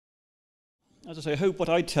as I say, I hope what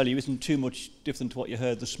I tell you isn't too much different to what you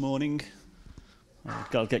heard this morning.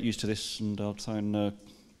 I'll get used to this and I'll try and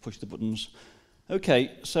push the buttons.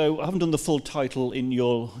 Okay, so I haven't done the full title in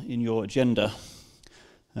your agenda.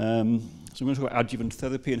 So I'm going to talk about adjuvant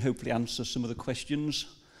therapy and hopefully answer some of the questions.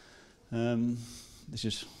 This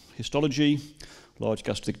is histology, large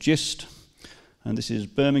gastric cyst, and this is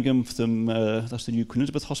Birmingham, that's the new Queen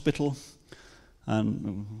Elizabeth Hospital.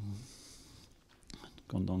 And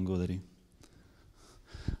go there.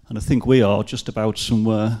 And I think we are just about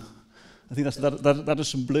somewhere. I think that is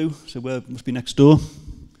some blue, so we must be next door.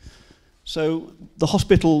 So the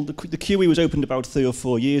hospital, the QE was opened about 3 or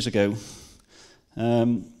 4 years ago,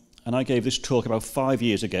 and I gave this talk about 5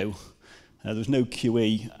 years ago. There was no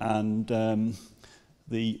QE, and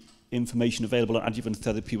the information available on adjuvant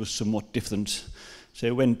therapy was somewhat different. So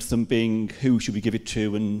it went from being who should we give it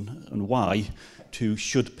to and why, to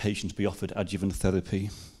should patients be offered adjuvant therapy.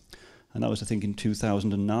 And that was, I think, in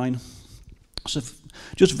 2009. So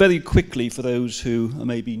just very quickly, for those who are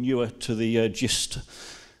maybe newer to the GIST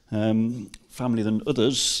family than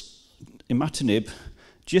others, imatinib,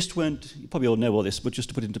 GIST weren't, you probably all know all this, but just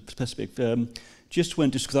to put it into perspective, GIST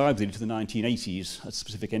weren't described into the 1980s as a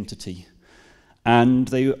specific entity. And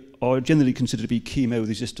they are generally considered to be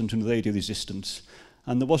chemo-resistant and radio-resistant.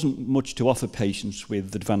 And there wasn't much to offer patients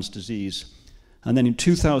with advanced disease. And then in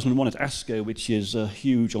 2001 at ASCO, which is a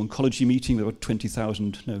huge oncology meeting, there were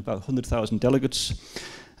about 100,000 delegates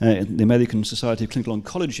in the American Society of Clinical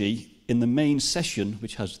Oncology. In the main session,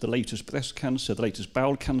 which has the latest breast cancer, the latest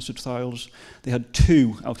bowel cancer trials, they had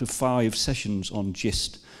 2 out of 5 sessions on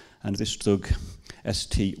GIST and this drug,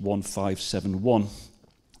 ST1571.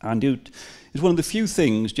 And it is one of the few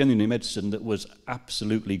things, genuinely in medicine, that was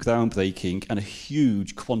absolutely groundbreaking and a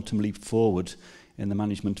huge quantum leap forward in the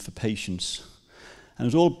management for patients. And it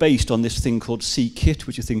was all based on this thing called c-KIT,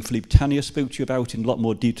 which I think Philippe Tania spoke to you about in a lot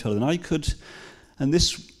more detail than I could. And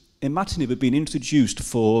this imatinib had been introduced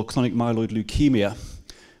for chronic myeloid leukemia,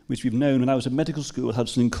 which we've known when I was at medical school had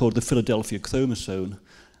something called the Philadelphia chromosome.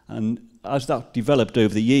 And as that developed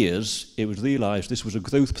over the years, it was realized this was a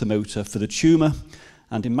growth promoter for the tumor,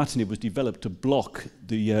 and imatinib was developed to block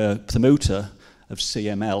the promoter of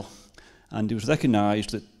CML. And it was recognized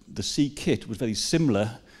that the c-KIT was very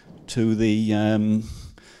similar to the I can't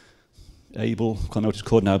remember what it's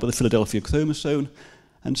called now, but the Philadelphia chromosome.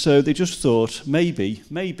 And so they just thought, maybe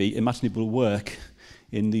imatinib will work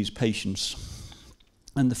in these patients.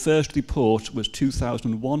 And the first report was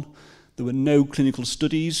 2001. There were no clinical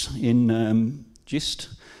studies in GIST,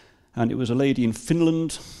 and it was a lady in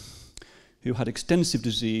Finland who had extensive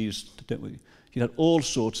disease. She had all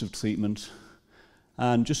sorts of treatment,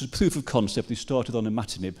 and just as proof of concept, they started on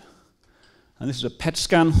imatinib. And this is a PET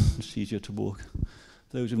scan. It's easier to walk.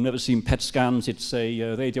 Those who've never seen PET scans, it's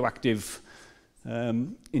a radioactive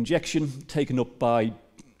injection taken up by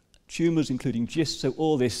tumours, including GIST. So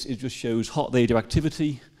all this just shows hot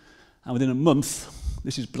radioactivity. And within a month,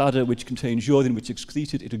 this is bladder, which contains urine, which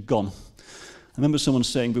excreted, it had gone. I remember someone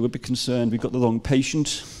saying we were a bit concerned, we got the wrong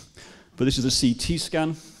patient. But this is a CT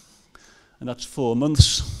scan, and that's 4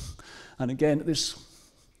 months. And again, this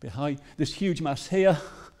huge mass here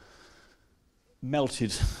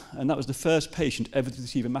melted, and that was the first patient ever to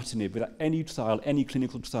receive imatinib without any trial, any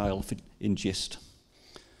clinical trial in GIST.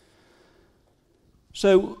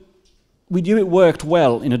 So we knew it worked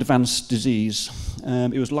well in advanced disease.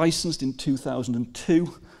 It was licensed in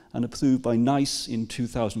 2002 and approved by NICE in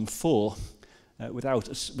 2004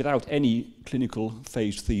 without any clinical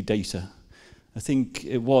phase 3 data. I think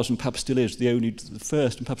it was, and perhaps still is, the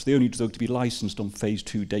first and perhaps the only drug to be licensed on phase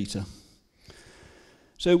 2 data.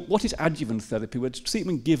 So what is adjuvant therapy? Well, it's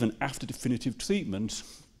treatment given after definitive treatment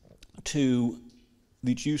to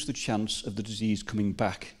reduce the chance of the disease coming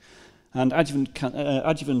back. And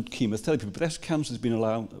adjuvant chemotherapy for breast cancer has been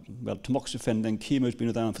allowed, well, tamoxifen, then chemo has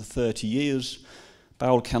been around for 30 years,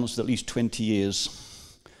 bowel cancer at least 20 years.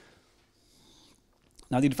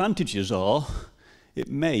 Now the advantages are, it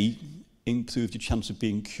may improve your chance of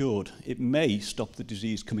being cured. It may stop the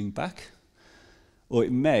disease coming back, or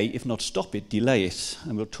it may, if not stop it, delay it.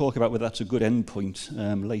 And we'll talk about whether that's a good endpoint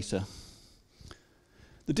later.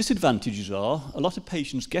 The disadvantages are a lot of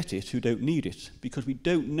patients get it who don't need it because we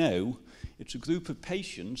don't know. It's a group of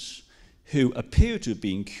patients who appear to have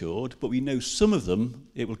been cured, but we know some of them,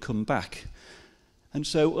 it will come back. And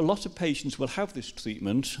so a lot of patients will have this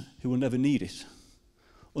treatment who will never need it.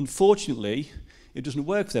 Unfortunately, it doesn't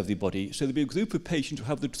work with everybody, so there'll be a group of patients who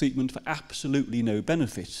have the treatment for absolutely no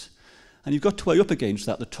benefit. And you've got to weigh up against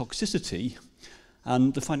that the toxicity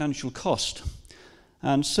and the financial cost.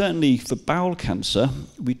 And certainly for bowel cancer,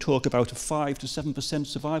 we talk about a 5 to 7%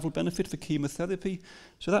 survival benefit for chemotherapy.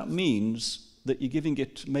 So that means that you're giving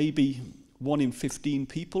it maybe 1 in 15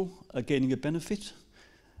 people are gaining a benefit,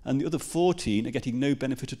 and the other 14 are getting no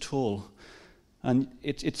benefit at all. And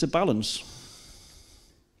it's a balance.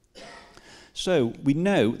 So we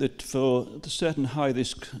know that for the certain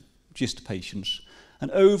high-risk GIST patients, and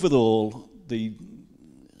overall, I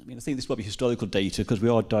think this might be historical data because we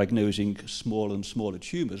are diagnosing smaller and smaller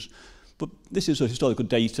tumours, but this is historical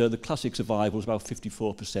data. The classic survival is about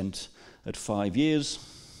 54% at 5 years.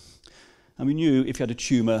 And we knew if you had a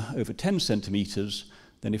tumour over 10 centimetres,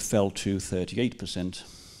 then it fell to 38%.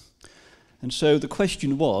 And so the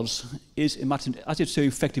question was, as it's so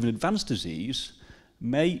effective in advanced disease,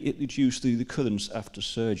 may it reduce the recurrence after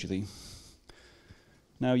surgery?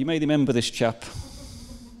 Now, you may remember this chap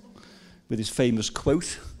with his famous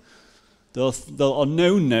quote, there are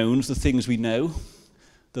known knowns, the things we know.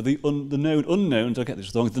 There are the known unknowns, I'll get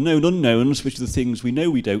this wrong, the known unknowns, which are the things we know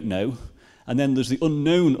we don't know. And then there's the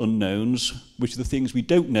unknown unknowns, which are the things we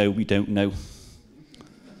don't know we don't know.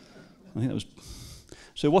 I think that was...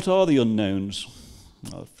 So what are the unknowns?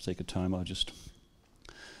 Well, for the sake of time, I'll just...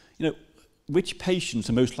 which patients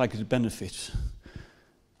are most likely to benefit?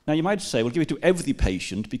 Now, you might say, well, give it to every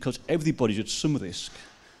patient because everybody's at some risk.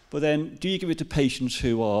 But then, do you give it to patients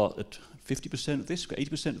who are at 50% risk, or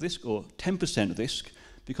 80% risk, or 10% risk?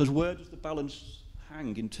 Because where does the balance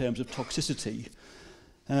hang in terms of toxicity?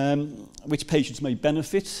 Which patients may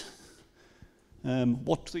benefit?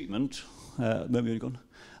 What treatment?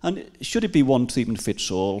 And should it be one treatment fits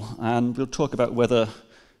all? And we'll talk about whether,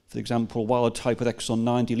 for example, wild type with exon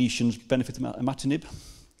 9 deletions benefit from imatinib.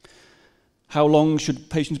 How long should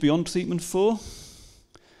patients be on treatment for?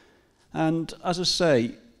 And as I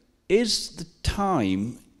say, is the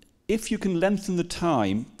time, if you can lengthen the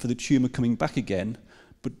time for the tumour coming back again,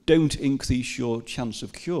 but don't increase your chance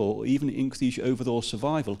of cure, or even increase your overall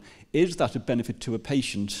survival, is that a benefit to a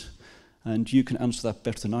patient? And you can answer that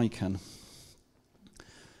better than I can.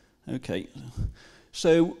 Okay,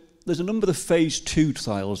 so there's a number of phase 2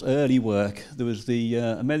 trials, early work. There was the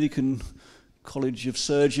American College of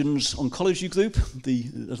Surgeons Oncology Group,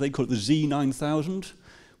 as they call it, the Z9000,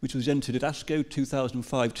 which was entered at ASCO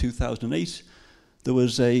 2005-2008. There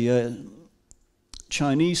was a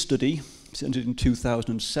Chinese study entered in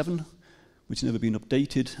 2007, which has never been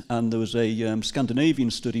updated, and there was a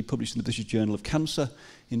Scandinavian study published in the British Journal of Cancer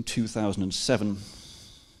in 2007.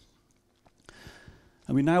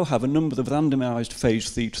 And we now have a number of randomized phase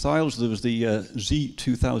 3 trials. There was the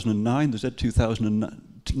Z2009, the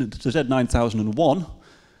Z9001.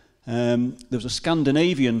 There was a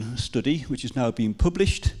Scandinavian study which is now being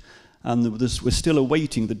published, and we're still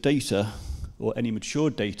awaiting the data, or any mature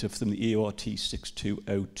data, from the EORT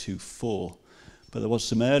 62024. But there was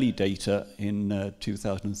some early data in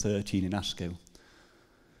 2013 in ASCO.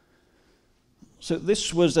 So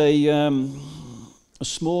this was a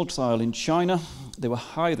small trial in China. They were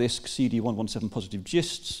high-risk CD117 positive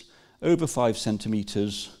GISTs, over 5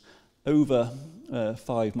 centimetres, over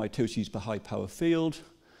 5 mitoses per high-power field.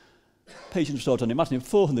 Patients started on imatinib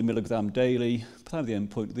 400 milligram daily, primary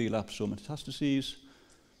endpoint relapse or metastases.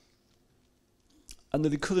 And the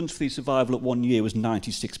recurrence-free survival at 1 year was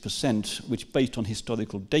 96%, which, based on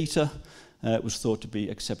historical data, was thought to be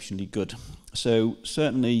exceptionally good. So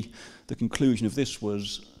certainly the conclusion of this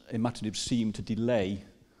was imatinib seemed to delay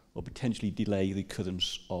or potentially delay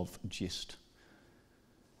recurrence of GIST.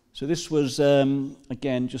 So this was,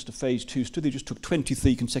 again, just a phase 2 study. They just took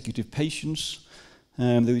 23 consecutive patients.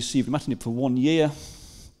 They received imatinib for 1 year.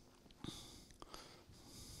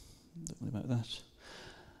 Don't worry about that.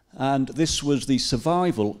 And this was the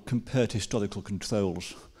survival compared to historical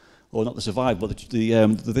controls. Or not the survival, but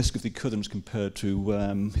the risk of recurrence compared to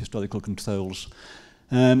historical controls.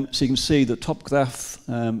 So you can see the top graph,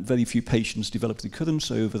 very few patients developed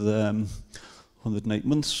recurrence over the 108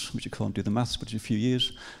 months, which I can't do the maths, but it's a few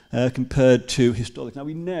years, compared to historic. Now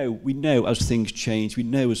we know as things change, we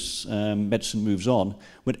know as medicine moves on,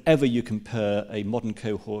 whenever you compare a modern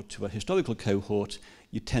cohort to a historical cohort,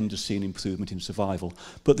 you tend to see an improvement in survival.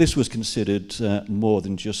 But this was considered more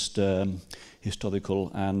than just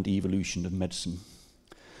historical and evolution of medicine.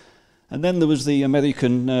 And then there was the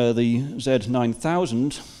American, the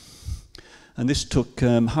Z9000, and this took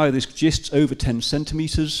high-risk GISTs over 10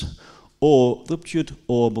 centimetres, or ruptured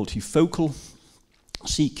or multifocal,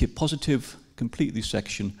 c-KIT positive, complete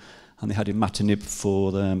resection, and they had imatinib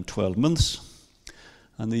for 12 months.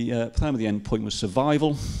 And the primary endpoint was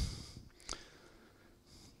survival.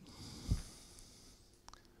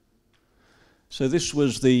 So this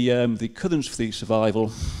was the recurrence-free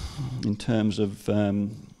survival. in terms of,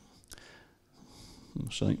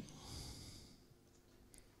 sorry.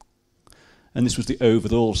 And this was the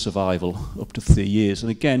overall survival up to 3 years.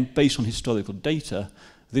 And again, based on historical data,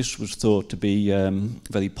 this was thought to be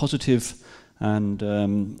very positive and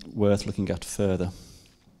worth looking at further.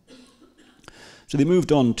 So they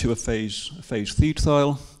moved on to a phase 3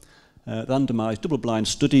 trial, randomized double-blind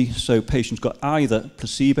study. So patients got either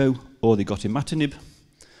placebo or they got imatinib.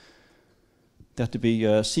 They had to be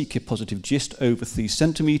CKIP positive GIST over 3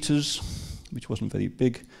 centimetres, which wasn't very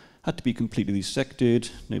big. Had to be completely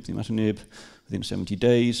resected, no imatinib, within 70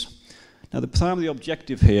 days. Now, the primary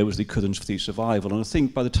objective here was recurrence-free survival, and I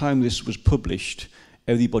think by the time this was published,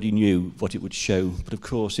 everybody knew what it would show. But of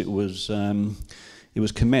course, it was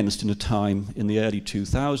commenced in a time in the early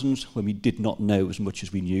 2000s when we did not know as much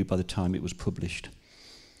as we knew by the time it was published.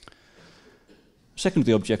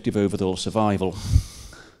 Secondly, objective, overall survival.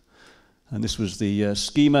 And this was the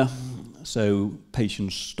schema. So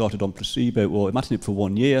patients started on placebo or imatinib for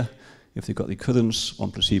 1 year. If they got recurrence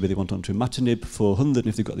on placebo, they went on to imatinib 400. And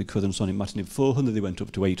if they got recurrence on imatinib 400, they went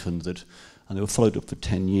up to 800. And they were followed up for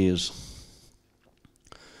 10 years.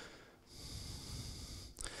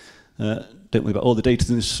 Don't worry about all the data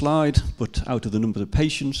in this slide, but out of the number of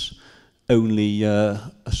patients, only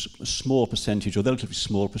a small percentage, or relatively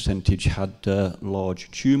small percentage, had large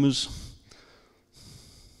tumours.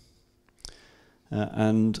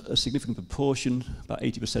 And a significant proportion, about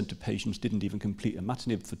 80% of patients, didn't even complete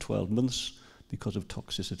imatinib for 12 months because of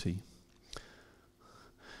toxicity.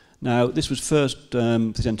 Now, this was first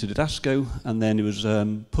presented at ASCO, and then it was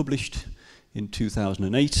published in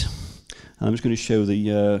 2008. And I'm just going to show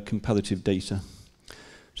the comparative data.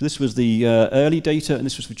 So this was the early data, and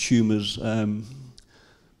this was for tumours 3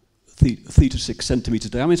 to 6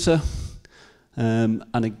 centimetres diameter. And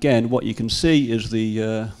again, what you can see is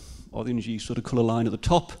the orangey sort of colour line at the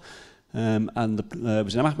top, and the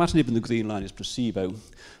was imatinib, and the green line is placebo.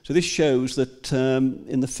 So this shows that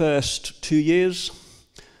in the first 2 years,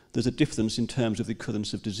 there's a difference in terms of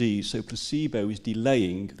recurrence of disease. So placebo is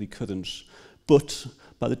delaying recurrence, but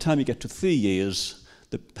by the time you get to 3 years,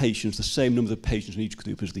 the same number of patients in each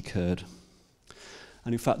group has recurred.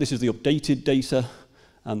 And in fact, this is the updated data,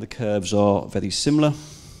 and the curves are very similar.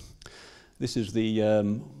 This is the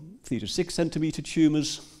 3 to 6 centimetre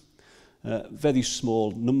tumours. Very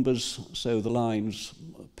small numbers, so the lines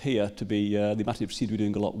appear to be, the imatinib seem to be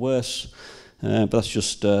doing a lot worse, but that's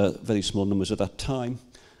just very small numbers at that time.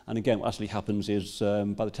 And again, what actually happens is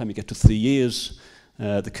by the time you get to 3 years,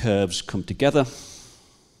 the curves come together.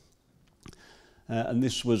 And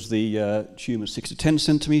this was the tumour 6 to 10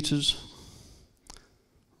 centimetres.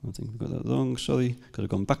 I think we've got that wrong, sorry, could have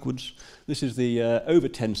gone backwards. This is the over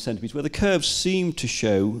 10 centimetres, where the curves seem to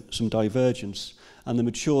show some divergence. And the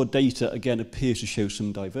mature data, again, appears to show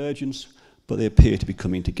some divergence, but they appear to be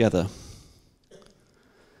coming together.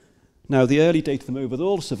 Now, the early data from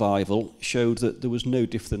overall survival showed that there was no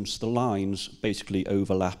difference. The lines basically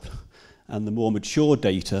overlap. And the more mature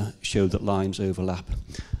data showed that lines overlap.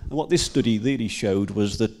 And what this study really showed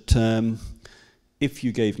was that if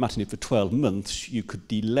you gave imatinib for 12 months, you could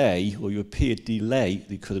delay, or you appeared to delay,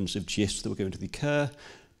 the occurrence of GIST that were going to recur,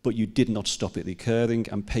 but you did not stop it recurring,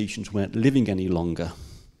 and patients weren't living any longer.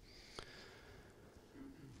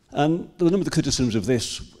 And there were a number of criticisms of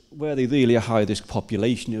this. Were they really a high-risk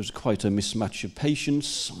population? It was quite a mismatch of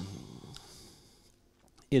patients.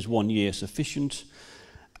 Is 1 year sufficient?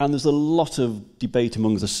 And there's a lot of debate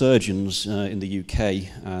among the surgeons in the UK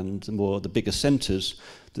and the bigger centres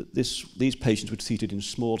that these patients were treated in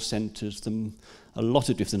small centres, a lot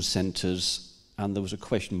of different centres, and there was a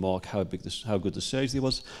question mark how good the surgery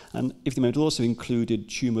was. And if the amount also included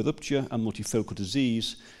tumour rupture and multifocal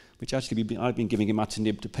disease, which actually I've been giving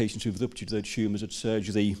imatinib to patients who've ruptured their tumours at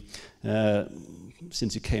surgery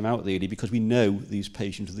since it came out, really, because we know these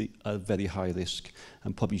patients are very high risk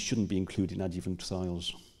and probably shouldn't be included in adjuvant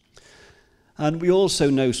trials. And we also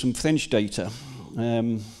know some French data.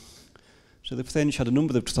 So the French had a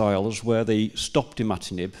number of trials where they stopped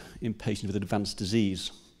imatinib in patients with advanced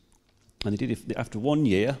disease. And they did it after 1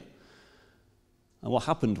 year. And what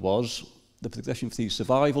happened was the progression-free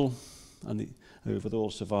survival and the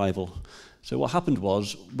overall survival. So what happened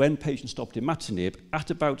was when patients stopped imatinib,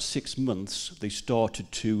 at about 6 months, they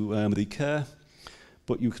started to recur,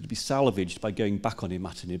 but you could be salvaged by going back on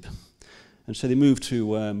imatinib. And so they moved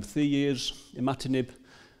to 3 years imatinib.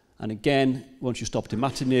 And again, once you stopped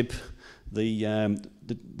imatinib,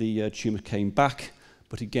 the tumour came back.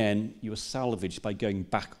 But again, you were salvaged by going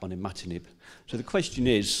back on imatinib. So the question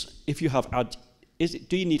is, if you have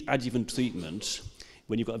do you need adjuvant treatment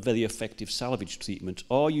when you've got a very effective salvage treatment.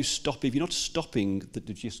 Or if you're not stopping the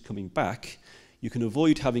gist coming back, you can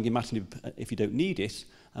avoid having imatinib if you don't need it,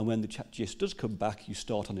 and when the gist does come back, you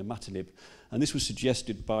start on imatinib. And this was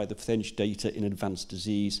suggested by the French data in advanced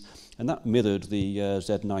disease, and that mirrored the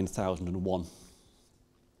Z9001.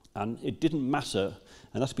 And it didn't matter,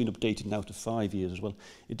 and that's been updated now to 5 years as well,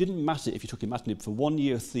 it didn't matter if you took imatinib for 1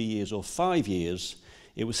 year, 3 years, or 5 years,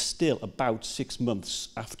 it was still about 6 months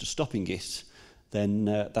after stopping it, then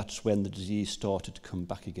that's when the disease started to come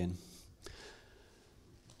back again.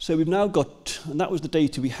 So we've now got, and that was the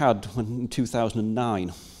data we had in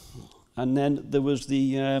 2009. And then there was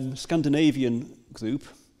the Scandinavian group,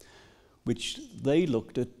 which they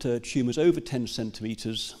looked at tumours over 10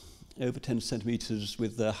 centimetres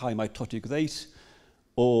with a high mitotic rate,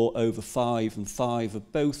 or over 5 and 5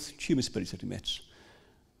 of both tumour spirocytic mets.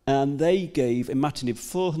 And they gave imatinib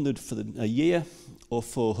 400 for a year, or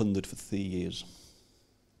 400 for 3 years.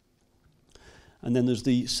 And then there's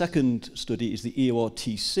the second study, is the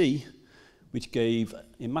EORTC, which gave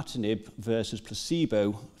imatinib versus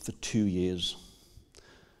placebo for 2 years.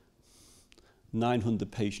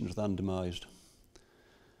 900 patients randomized.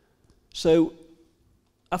 So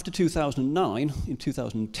after 2009, in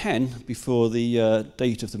 2010, before the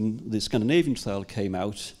date of the Scandinavian trial came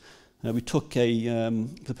out, we took a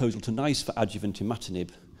proposal to NICE for adjuvant imatinib,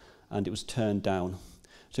 and it was turned down.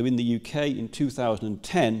 So in the UK, in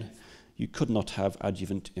 2010, you could not have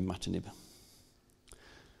adjuvant imatinib.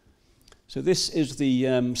 So this is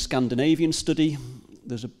the Scandinavian study.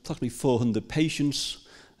 There's approximately 400 patients,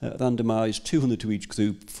 randomized 200 to each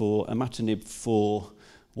group for imatinib for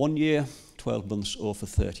 1 year, 12 months, or for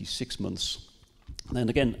 36 months. And then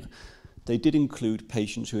again, they did include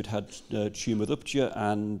patients who had had tumour rupture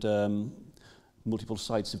and multiple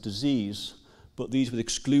sites of disease, but these were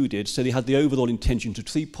excluded. So they had the overall intention to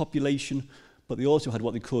treat population, but they also had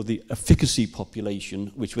what they called the efficacy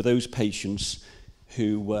population, which were those patients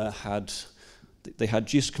who had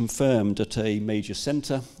GIST confirmed at a major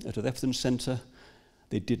centre, at a reference centre.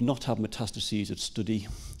 They did not have metastases at study,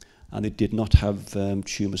 and they did not have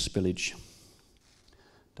tumour spillage.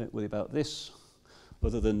 Don't worry about this,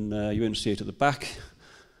 other than you won't see it at the back,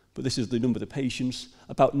 but this is the number of patients.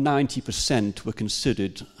 About 90% were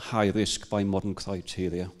considered high risk by modern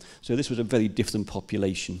criteria. So this was a very different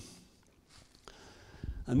population.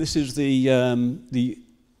 And this is the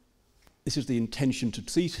intention to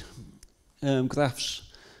treat graphs.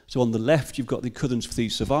 So on the left, you've got the recurrence-free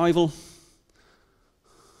survival,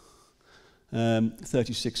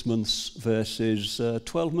 36 months versus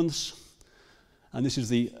 12 months. And this is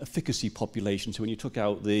the efficacy population. So when you took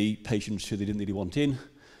out the patients who they didn't really want in,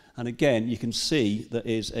 and again, you can see there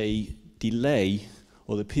is a delay,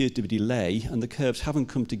 or there appears to be a delay, and the curves haven't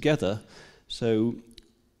come together. So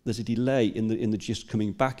there's a delay in the GIST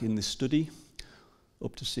coming back in this study,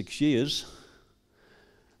 up to 6 years.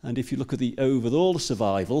 And if you look at the overall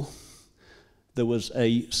survival, there was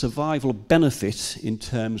a survival benefit in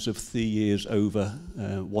terms of 3 years over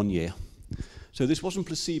 1 year. So this wasn't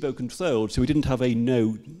placebo-controlled, so we didn't have a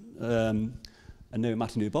no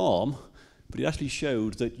imatinib arm, but it actually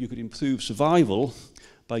showed that you could improve survival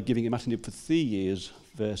by giving imatinib for 3 years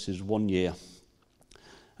versus 1 year.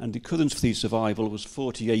 And recurrence-free survival was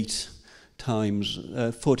 48%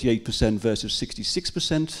 versus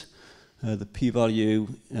 66%. The p-value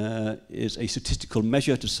is a statistical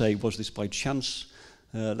measure to say, was this by chance?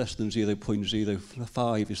 Less than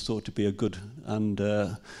 0.05 is thought to be a good and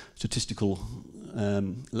statistical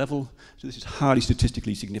level. So this is highly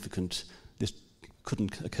statistically significant. This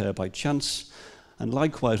couldn't occur by chance. And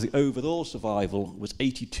likewise, the overall survival was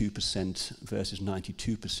 82% versus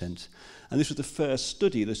 92%. And this was the first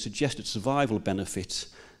study that suggested survival benefit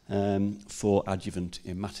for adjuvant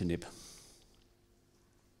imatinib.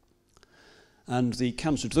 And the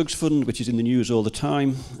Cancer Drugs Fund, which is in the news all the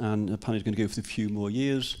time, and apparently is going to go for a few more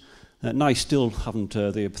years. NICE still haven't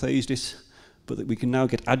they appraised it, but that we can now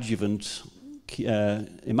get adjuvant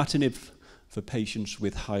imatinib for patients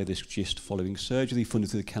with high-risk GIST following surgery,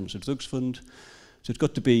 funded through the Cancer Drugs Fund. So it's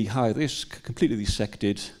got to be high risk, completely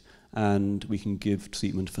resected, and we can give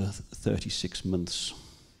treatment for 36 months.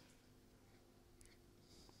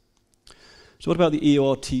 So what about the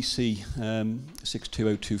EORTC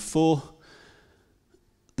 62024?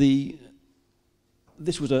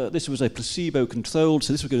 This was a placebo-controlled,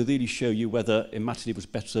 so this was going to really show you whether imatinib was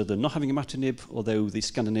better than not having imatinib, although the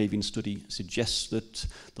Scandinavian study suggests that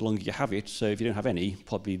the longer you have it, so if you don't have any,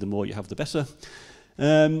 probably the more you have, the better.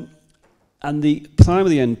 And the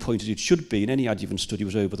primary endpoint, as it should be in any adjuvant study,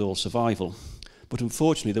 was overall survival. But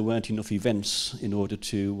unfortunately, there weren't enough events in order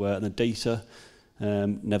to, and the data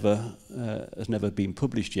has never been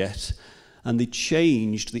published yet. And they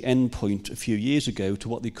changed the endpoint a few years ago to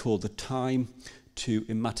what they call the time to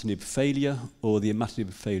imatinib failure, or the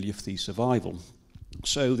imatinib failure-free survival.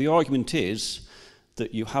 So the argument is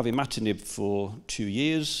that you have imatinib for 2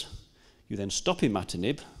 years, you then stop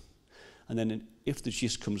imatinib, and then if the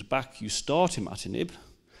GIST comes back, you start imatinib,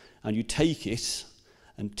 and you take it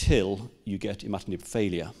until you get imatinib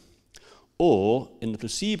failure. Or, in the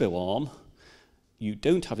placebo arm, you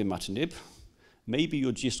don't have imatinib, maybe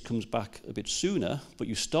your GIST comes back a bit sooner, but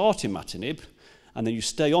you start imatinib, and then you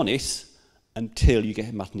stay on it until you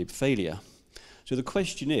get imatinib failure. So the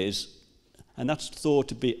question is, and that's thought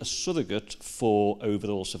to be a surrogate for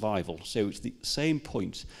overall survival. So it's the same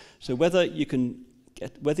point. So whether you can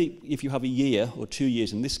get, whether if you have a year or 2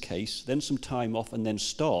 years in this case, then some time off and then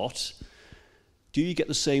start, do you get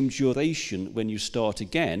the same duration when you start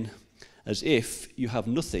again as if you have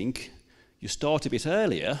nothing, you start a bit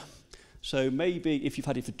earlier? So maybe if you've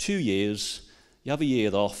had it for 2 years, you have a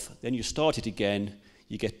year off, then you start it again,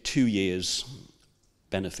 you get 2 years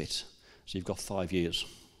benefit. So you've got 5 years.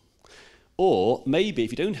 Or maybe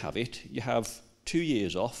if you don't have it, you have 2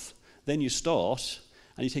 years off, then you start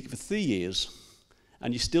and you take it for 3 years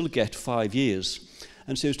and you still get 5 years.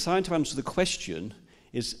 And so trying to answer the question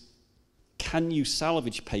is, can you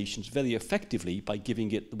salvage patients very effectively by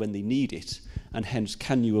giving it when they need it? And hence,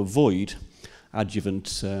 can you avoid adjuvant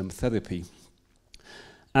therapy?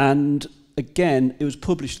 And again, it was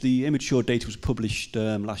published, the immature data was published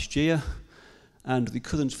last year, and the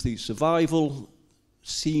recurrence-free survival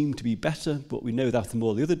seemed to be better, but we know that from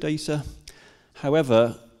all the other data.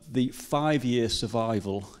 However, the 5-year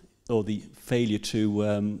survival, or the failure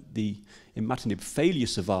to the imatinib failure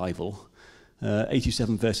survival,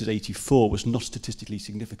 87 versus 84, was not statistically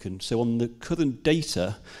significant. So on the current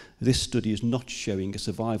data, this study is not showing a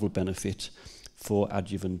survival benefit for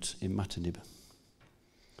adjuvant imatinib.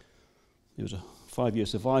 It was a 5-year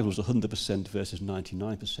survival was 100% versus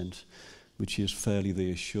 99%, which is fairly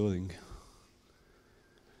reassuring.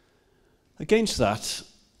 Against that,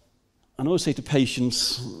 I always say to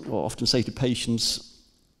patients, or often say to patients,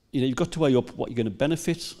 you've got to weigh up what you're going to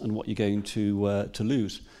benefit and what you're going to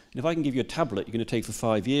lose. And if I can give you a tablet you're going to take for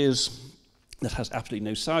 5 years that has absolutely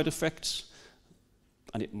no side effects,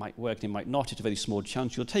 and it might work and it might not, it's a very small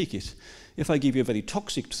chance you'll take it. If I give you a very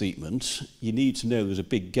toxic treatment, you need to know there's a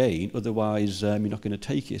big gain, otherwise you're not going to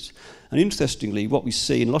take it. And interestingly, what we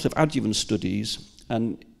see in a lot of adjuvant studies,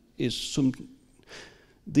 and is some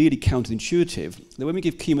really counterintuitive, that when we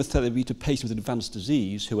give chemotherapy to patients with advanced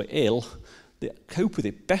disease who are ill, they cope with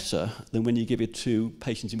it better than when you give it to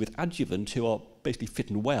patients with adjuvant who are basically fit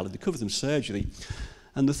and well, and they cover them surgery.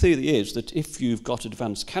 And the theory is that if you've got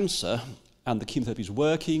advanced cancer and the chemotherapy is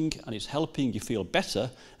working and it's helping, you feel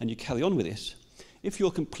better and you carry on with it. If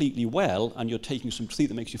you're completely well and you're taking some treatment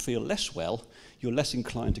that makes you feel less well, you're less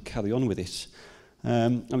inclined to carry on with it.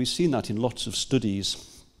 And we've seen that in lots of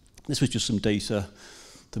studies. This was just some data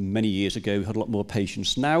from many years ago. We had a lot more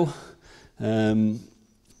patients now. A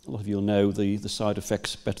lot of you will know the side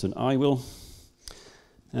effects better than I will.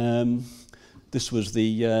 This was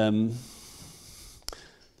the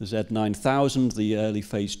Z9000, the early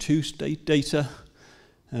phase 2 data.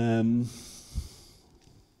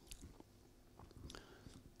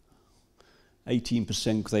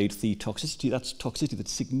 18% grade 3 toxicity. That's toxicity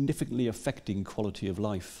that's significantly affecting quality of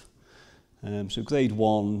life. So grade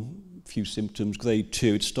 1, few symptoms. Grade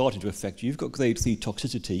 2, it's starting to affect you. You've got grade 3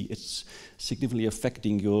 toxicity. It's significantly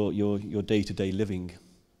affecting your day-to-day living.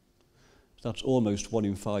 That's almost 1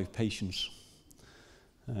 in 5 patients.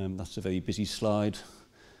 That's a very busy slide.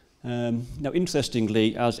 Now,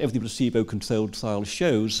 interestingly, as every placebo-controlled trial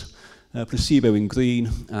shows, placebo in green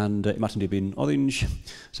and imatinib in orange.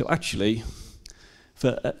 So actually,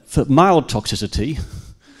 for mild toxicity,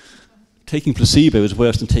 taking placebo is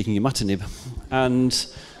worse than taking imatinib. And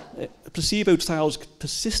placebo trials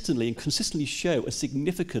persistently and consistently show a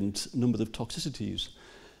significant number of toxicities.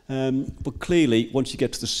 But clearly, once you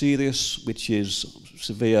get to the serious, which is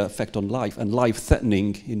severe effect on life, and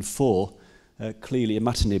life-threatening in 4, clearly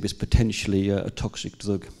imatinib is potentially a toxic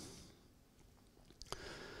drug.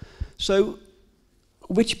 So,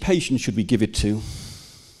 which patient should we give it to?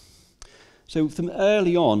 So from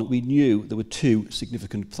early on, we knew there were 2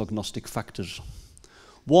 significant prognostic factors.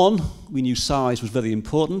 1, we knew size was very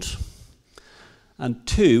important. And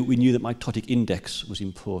 2, we knew that mitotic index was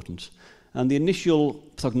important. And the initial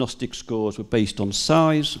prognostic scores were based on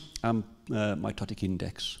size and mitotic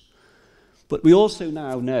index. But we also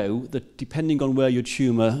now know that depending on where your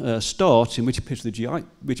tumour starts, in which part of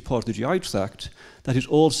the GI tract, that is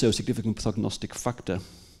also a significant prognostic factor.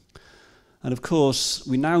 And of course,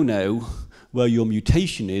 we now know where your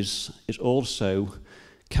mutation is also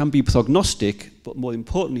can be prognostic, but more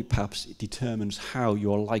importantly, perhaps, it determines how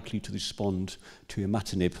you're likely to respond to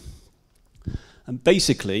imatinib. And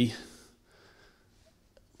basically,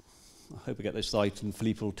 I hope I get this right, and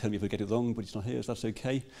Philippe will tell me if I get it wrong, but he's not here, so that's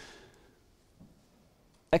okay.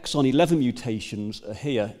 Exon 11 mutations are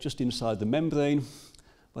here, just inside the membrane.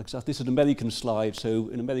 Like that, this is an American slide, so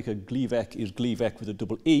in America, Gleevec is Gleevec with a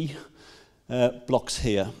double E, blocks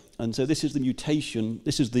here. And so this is the mutation,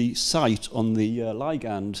 this is the site on the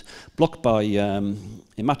ligand blocked by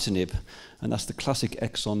imatinib, and that's the classic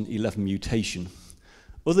exon 11 mutation.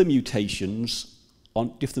 Other mutations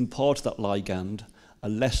on different parts of that ligand are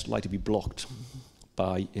less likely to be blocked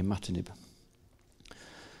by imatinib.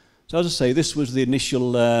 So as I say, this was the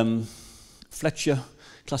initial Fletcher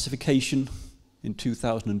classification in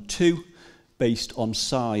 2002, based on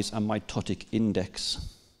size and mitotic index.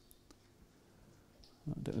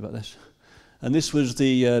 I don't know about this. And this was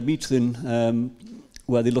the Mutrin,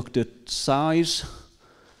 where they looked at size,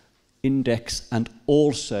 index, and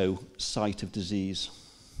also site of disease.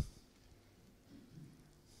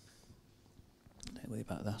 Don't worry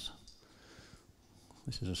about that.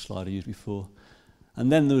 This is a slide I used before.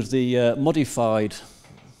 And then there was the modified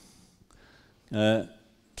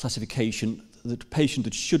classification, the patient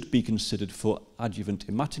that should be considered for adjuvant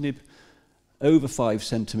imatinib, over 5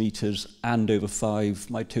 centimetres and over 5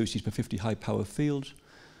 mitoses per 50 high power field,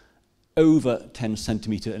 over 10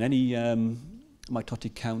 centimetre in any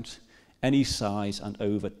mitotic count, any size, and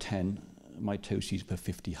over 10 mitoses per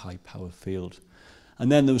 50 high power field.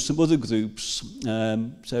 And then there were some other groups.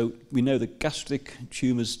 So we know that gastric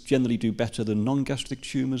tumours generally do better than non-gastric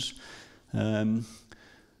tumours. And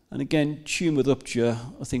again, tumour rupture,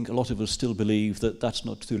 I think a lot of us still believe that that's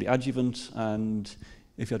not truly adjuvant, and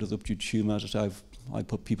if you had a ruptured tumour, as I say, I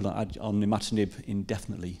put people on imatinib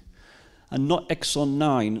indefinitely. And not exon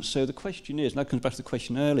 9. So the question is, and that comes back to the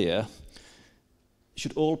question earlier,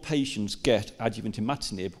 should all patients get adjuvant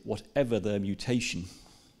imatinib, whatever their mutation?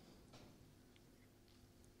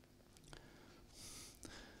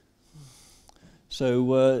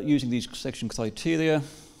 So using these selection criteria,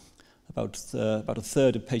 about a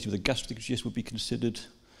third of patients with a gastric GIST would be considered,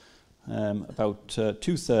 about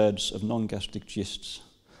 2/3 of non-gastric GISTs,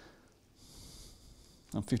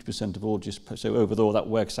 and 50% of all GISTs. So overall, that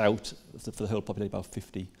works out for the whole population about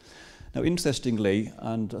 50. Now, interestingly,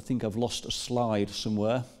 and I think I've lost a slide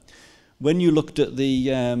somewhere, when you looked at the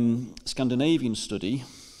Scandinavian study,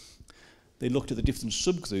 they looked at the different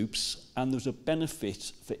subgroups, and there was a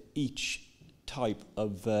benefit for each type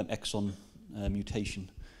of exon mutation,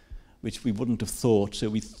 which we wouldn't have thought. So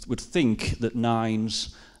we would think that 9s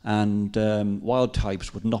and wild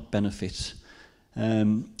types would not benefit.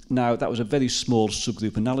 Now, that was a very small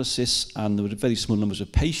subgroup analysis, and there were very small numbers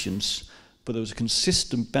of patients, but there was a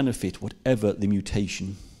consistent benefit, whatever the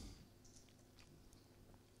mutation.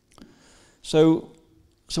 So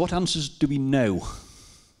what answers do we know?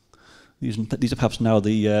 These are perhaps now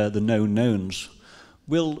the known knowns.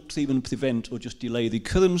 Will treatment prevent or just delay the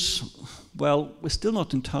recurrence? Well, we're still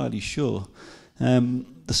not entirely sure.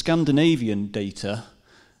 The Scandinavian data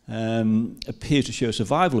appears to show a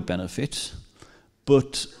survival benefit,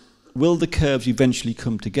 but will the curves eventually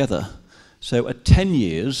come together? So at 10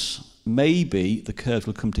 years, maybe the curves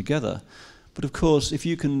will come together. But of course, if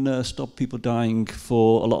you can stop people dying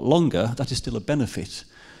for a lot longer, that is still a benefit.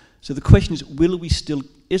 So the question is,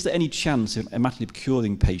 is there any chance of imatinib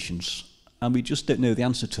curing patients? And we just don't know the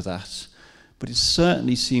answer to that. But it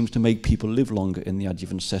certainly seems to make people live longer in the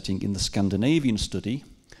adjuvant setting in the Scandinavian study,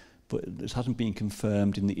 but it hasn't been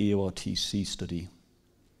confirmed in the EORTC study.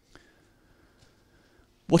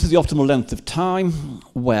 What is the optimal length of time?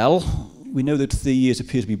 Well, we know that 3 years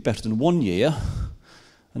appears to be better than 1 year,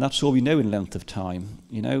 and that's all we know in length of time.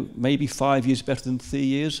 You know, maybe 5 years better than 3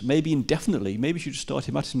 years, maybe indefinitely. Maybe you should start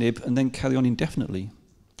imatinib and then carry on indefinitely.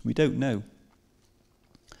 We don't know.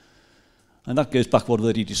 And that goes back to what we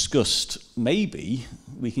already discussed. Maybe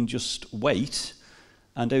we can just wait,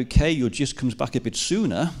 and okay, your GIST comes back a bit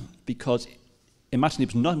sooner, because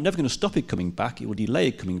imatinib's never going to stop it coming back. It will delay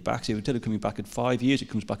it coming back. So instead of coming back at 5 years, it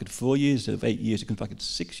comes back at 4 years. Instead of 8 years, it comes back at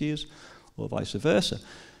 6 years, or vice versa.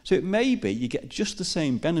 So it may be you get just the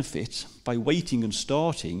same benefit by waiting and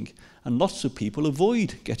starting, and lots of people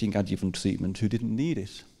avoid getting adjuvant treatment who didn't need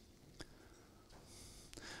it.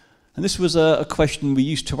 And this was a question we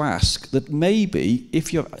used to ask, that maybe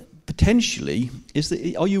if you're potentially,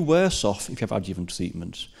 are you worse off if you have adjuvant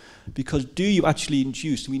treatment? Because do you actually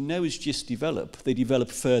induce, we know as GIST develop, they develop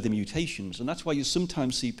further mutations, and that's why you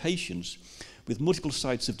sometimes see patients with multiple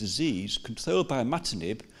sites of disease controlled by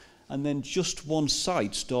imatinib, and then just one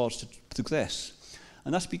side starts to progress.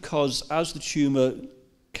 And that's because as the tumour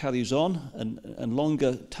carries on and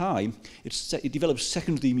longer time, it develops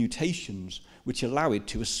secondary mutations which allow it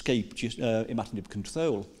to escape imatinib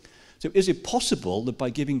control. So is it possible that by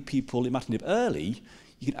giving people imatinib early,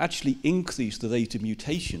 you can actually increase the rate of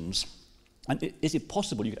mutations? And is it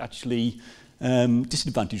possible you could actually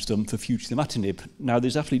disadvantage them for future imatinib? Now,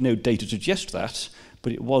 there's absolutely no data to suggest that,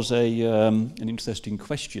 but it was an interesting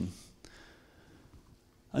question.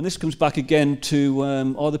 And this comes back again to,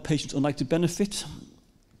 are the patients unlikely to benefit?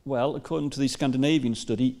 Well, according to the Scandinavian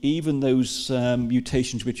study, even those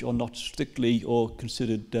mutations which are not strictly or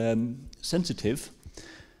considered sensitive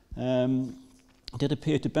did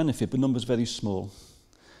appear to benefit, but numbers very small.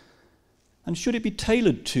 And should it be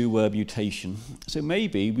tailored to mutation? So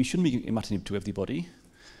maybe we shouldn't be giving imatinib to everybody.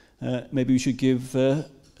 Maybe we should give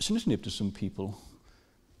sunitinib to some people.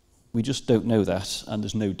 We just don't know that, and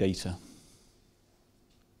there's no data.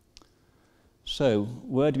 So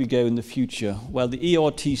where do we go in the future? Well, the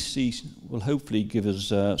ERTC will hopefully give us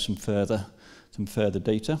some further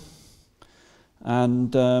data.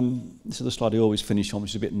 And this is the slide I always finish on,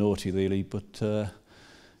 which is a bit naughty, really. But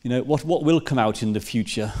you know, what will come out in the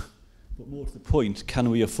future? But more to the point, can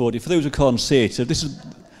we afford it? For those who can't see it, so this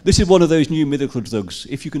is one of those new miracle drugs.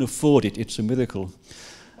 If you can afford it, it's a miracle.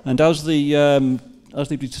 And as they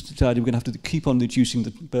decided we're going to have to keep on reducing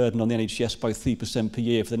the burden on the NHS by 3% per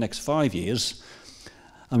year for the next 5 years,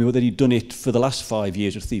 and we've already done it for the last 5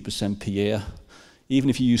 years at 3% per year. Even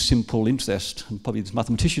if you use simple interest, and probably as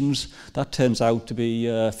mathematicians, that turns out to be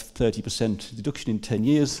 30% deduction in 10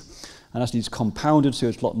 years, and actually it's compounded, so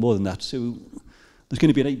it's a lot more than that. So there's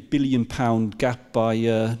going to be an £8 billion gap by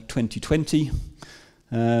 2020.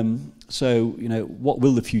 So, you know, what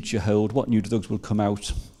will the future hold? What new drugs will come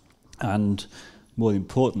out? And more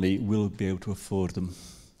importantly, will be able to afford them.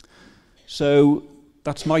 So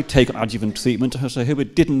that's my take on adjuvant treatment. So I hope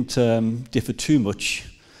it didn't differ too much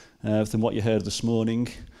from what you heard this morning,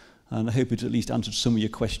 and I hope it at least answered some of your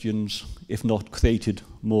questions, if not created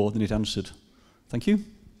more than it answered. Thank you.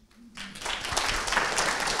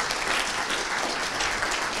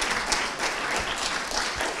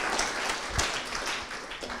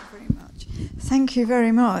 Thank you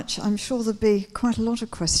very much. I'm sure there'll be quite a lot of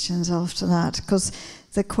questions after that, because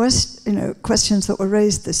the questions that were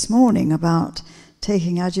raised this morning about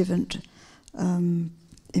taking adjuvant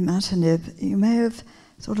imatinib, you may have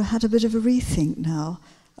sort of had a bit of a rethink now.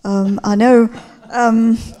 I know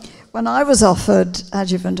when I was offered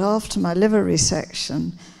adjuvant after my liver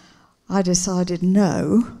resection, I decided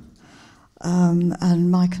no, and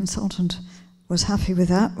my consultant was happy with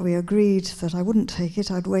that. We agreed that I wouldn't take it.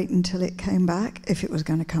 I'd wait until it came back, if it was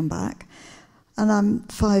going to come back. And I'm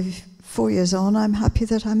 4 years on, I'm happy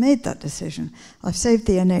that I made that decision. I've saved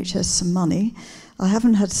the NHS some money. I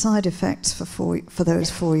haven't had side effects for those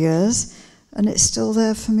 4 years, and it's still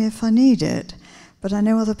there for me if I need it. But I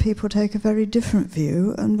know other people take a very different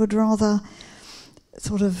view and would rather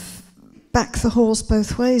sort of back the horse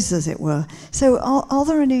both ways, as it were. So are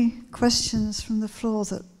there any questions from the floor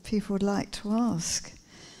that people would like to ask?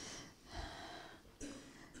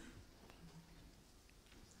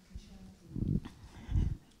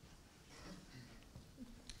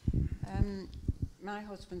 My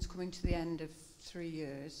husband's coming to the end of 3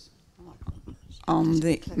 years.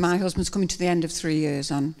 My husband's coming to the end of 3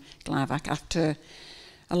 years on Glavac after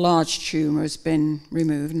a large tumour has been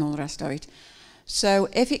removed and all the rest of it. So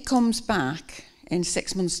if it comes back in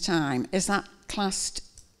 6 months' time, is that classed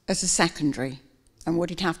as a secondary? And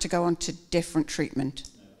would it have to go on to different treatment?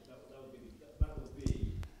 No, that would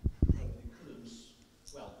be recurrence.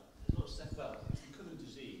 Well, it's recurrent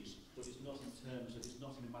disease, but it's not in terms of, it's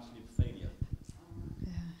not in imatinib failure.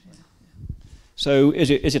 So is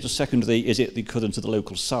it a secondary? Is it recurrent to the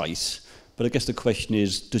local site? But I guess the question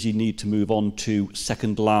is, does he need to move on to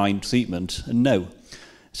second-line treatment? And no.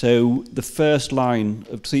 So the first line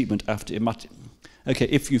of treatment after imatinib, okay,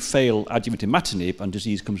 if you fail adjuvant imatinib and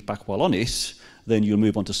disease comes back while on it, then you'll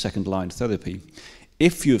move on to second-line therapy.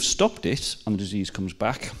 If you've stopped it and the disease comes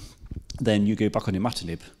back, then you go back on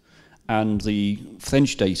imatinib. And the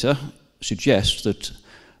French data suggests that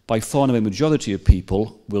by far and away majority of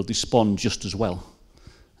people will respond just as well,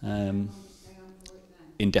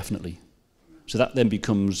 indefinitely. So that then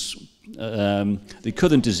becomes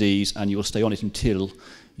recurrent disease, and you will stay on it until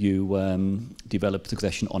you develop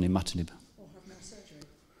progression on imatinib. Or have no surgery.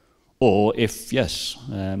 Or if, yes,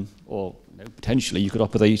 or potentially you could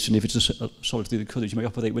operate, and if it's a solid recurrence, you may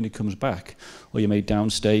operate when it comes back, or you may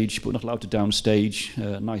downstage, but not allowed to downstage.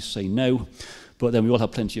 Nice say no. But then we all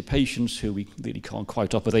have plenty of patients who we really can't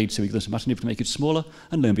quite operate, so we can listen to imatinib to make it smaller,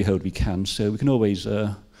 and lo and behold, we can. So we can always...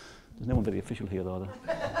 there's no one very official here, are there?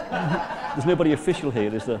 There's nobody official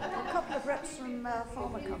here, is there? A couple of reps from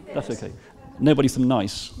pharma companies. That's okay. Nobody from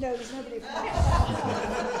NICE? No, there's nobody from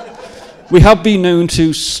NICE. We have been known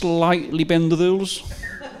to slightly bend the rules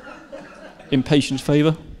in patients'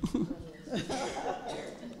 favour.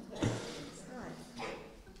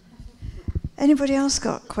 Anybody else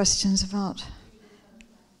got questions about...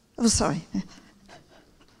 Oh, sorry.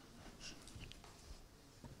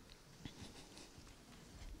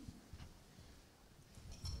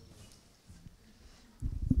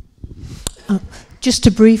 Just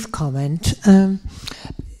a brief comment.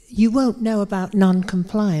 You won't know about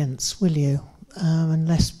non-compliance, will you?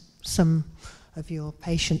 Unless some of your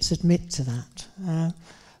patients admit to that.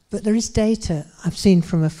 But there is data I've seen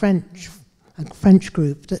from a French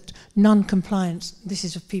group that non-compliance, this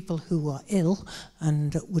is of people who are ill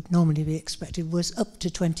and that would normally be expected, was up to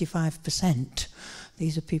 25%.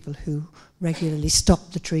 These are people who regularly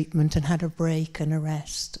stopped the treatment and had a break and a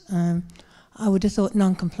rest. I would have thought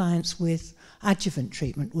non-compliance with adjuvant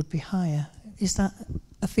treatment would be higher. Is that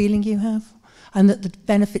a feeling you have? And that the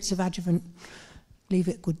benefits of adjuvant leave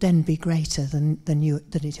it would then be greater than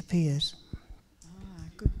it appears?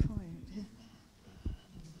 Good point. Yeah.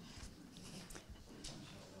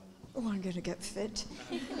 Oh, I'm going to get fit.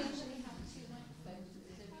 Yeah,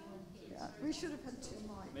 we should have had 2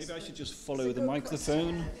 mics. Maybe I should just follow the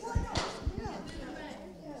microphone.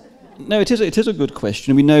 No, it is a good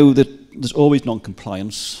question. We know that there's always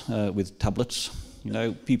non-compliance with tablets. You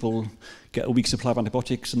know, people get a week's supply of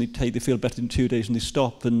antibiotics and they feel better in 2 days and they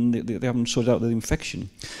stop and they haven't sorted out their infection.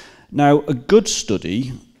 Now, a good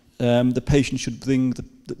study, the patient should bring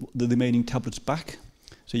the remaining tablets back.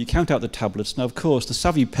 So you count out the tablets. Now, of course, the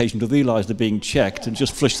savvy patient will realise they're being checked and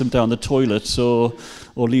just flush them down the toilets or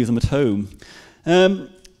leave them at home. I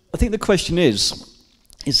think the question is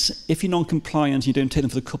if you're non-compliant and you don't take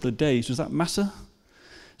them for a couple of days, does that matter?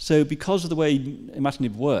 So because of the way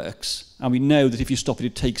imatinib works, and we know that if you stop it,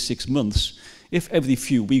 it takes 6 months, if every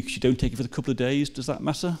few weeks you don't take it for a couple of days, does that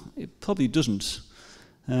matter? It probably doesn't.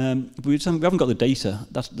 But we haven't got the data.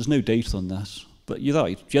 There's no data on that. But you're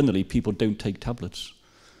right, generally people don't take tablets.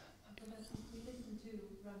 We listened to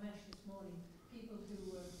Ramesh this morning, people who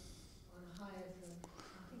were on a higher drug,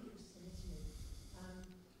 I think it was sunitinib.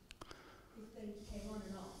 If they came on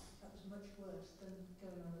and off, that was much worse than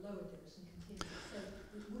going on a lower dose and continuing. So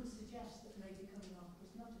it would suggest that maybe coming off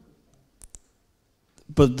was not a good thing.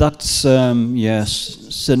 But that's, yes,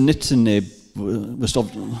 sunitinib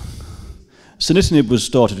was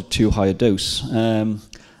started at too high a dose.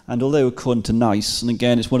 And although according to NICE, and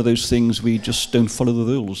again, it's one of those things we just don't follow the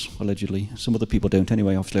rules, allegedly. Some other people don't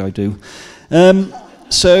anyway, obviously I do.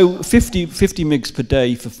 So 50 mg per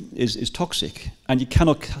day is toxic, and you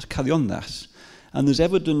cannot carry on that. And there's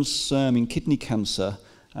evidence in kidney cancer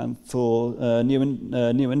and for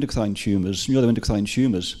neuroendocrine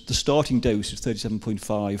tumours, the starting dose is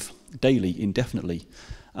 37.5 daily, indefinitely.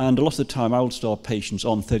 And a lot of the time I'll start patients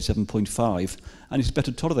on 37.5, and it's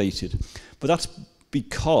better tolerated. But that's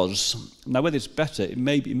because, now whether it's better, it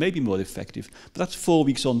may be more effective, but that's 4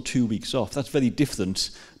 weeks on, 2 weeks off. That's very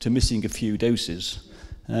different to missing a few doses.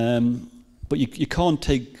 But you can't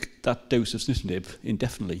take that dose of sunitinib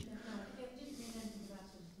indefinitely.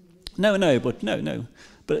 No.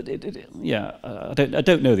 But yeah, I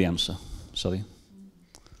don't know the answer. Sorry.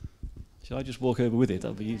 Shall I just walk over with it?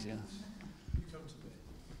 That'll be easier.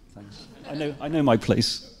 Thanks. I know my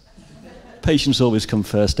place. Patients always come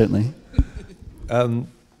first, don't they?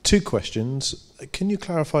 2 questions. Can you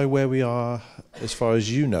clarify where we are, as far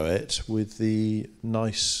as you know it, with the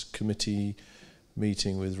NICE committee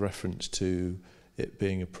meeting with reference to it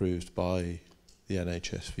being approved by the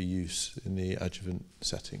NHS for use in the adjuvant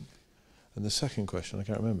setting? And the second question, I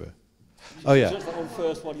can't remember. Oh, yeah. That one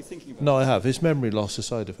first while you're thinking about No, I have. Is memory loss a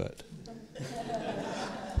side effect?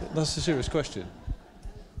 That's a serious question.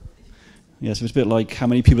 Yeah, so it's a bit like how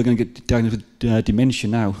many people are going to get diagnosed with dementia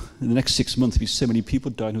now. In the next 6 months, there'll be so many people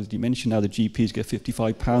diagnosed with dementia now, the GPs get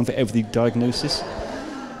 £55 for every diagnosis.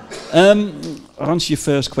 I'll answer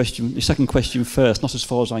your second question first, not as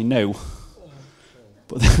far as I know.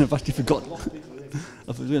 But then I've actually forgotten. I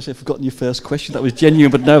was going to say I've forgotten your first question. That was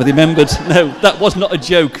genuine, but no, I remembered. No, that was not a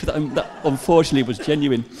joke. That unfortunately was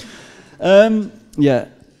genuine. Yeah,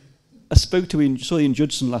 I saw Ian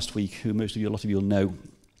Judson last week, who a lot of you will know.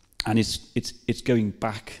 And it's going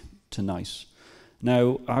back to NICE.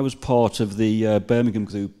 Now, I was part of the Birmingham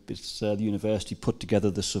group. It's the university put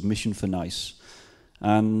together the submission for NICE.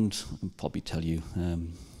 And I can probably tell you,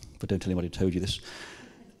 but don't tell anybody I told you this.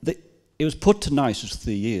 it was put to NICE as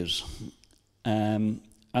 3 years, and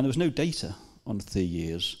there was no data on 3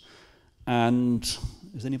 years. And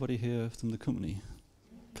is anybody here from the company?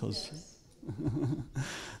 Because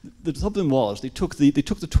the problem was they took the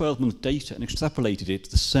 12-month data and extrapolated it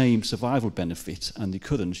to the same survival benefit and the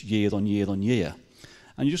occurrence year on year on year,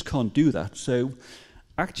 and you just can't do that. So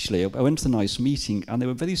actually, I went to the NICE meeting and they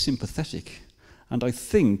were very sympathetic, and I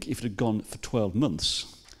think if it had gone for 12 months,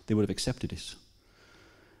 they would have accepted it.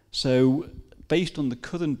 So based on the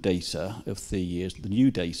current data of 3 years, the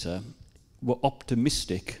new data, we're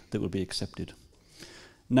optimistic that it will be accepted.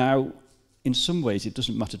 Now, in some ways, it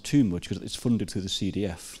doesn't matter too much because it's funded through the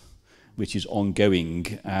CDF, which is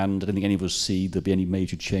ongoing, and I don't think any of us see there'll be any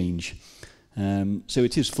major change. So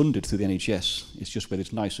it is funded through the NHS. It's just whether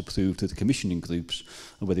it's NICE approved through the commissioning groups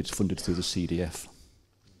or whether it's funded through the CDF.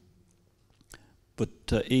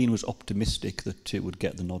 But Ian was optimistic that it would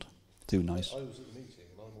get the nod through NICE. I was at the meeting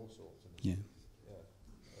and I'm also optimistic. Yeah.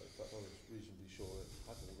 In fact, I was reasonably sure it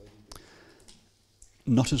hadn't already.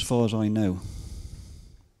 Not as far as I know.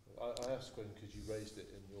 I asked Gwen because you raised it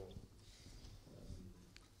in your...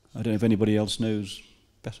 I don't know if anybody else knows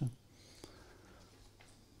better.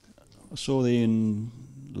 I saw Ian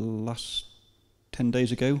last 10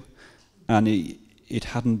 days ago, and it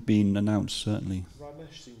hadn't been announced, certainly.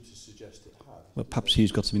 Ramesh seemed to suggest it had. Well, perhaps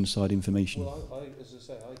he's got some inside information. Well, as I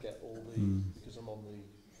say, I get all the... Because I'm on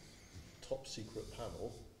the top secret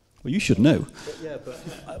panel. Well, you should know. But yeah, but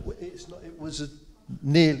it's not. It was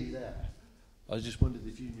nearly there. I just wondered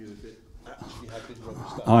if you knew if it actually had been rubber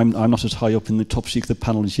stamped. I'm not as high up in the top secret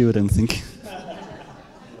panel as you, I don't think. No,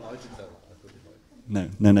 I didn't know that. I thought you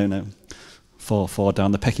might. No. Far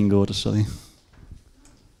down the pecking order, sorry.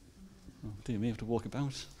 Oh, dear me, I have to walk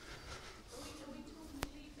about.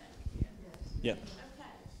 Yeah.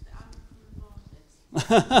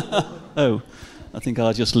 Oh, I think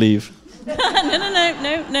I'll just leave. No.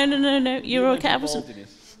 You're okay. I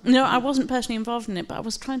wasn't personally involved in it, but I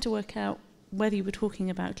was trying to work out whether you were talking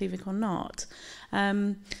about Gleevec or not. I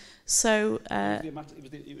can't remember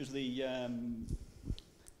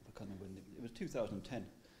when it was 2010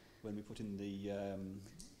 when we put in the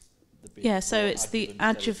bid. Yeah, so it's the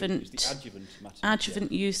adjuvant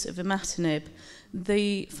use of imatinib.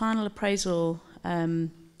 The final appraisal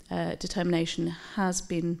determination has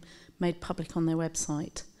been made public on their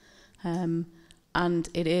website, and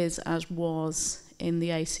it is as was in the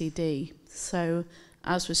ACD. So,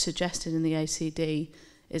 as was suggested in the ACD,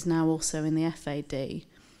 is now also in the FAD,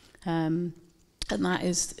 and that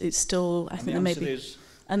is it's still. I think there may be.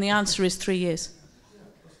 And the answer is 3 years.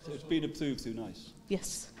 So it's been approved through NICE.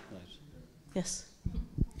 Yes. Right. Yes.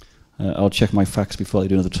 I'll check my facts before I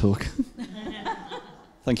do another talk.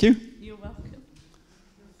 Thank you. You're welcome.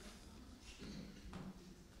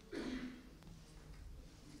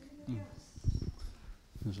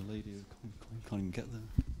 There's a lady who can't even get there.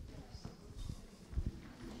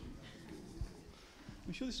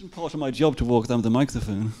 I'm sure this isn't part of my job to walk down with the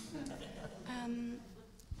microphone.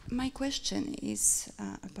 My question is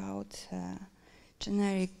about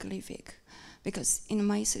generic Gleevec, because in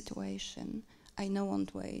my situation, I no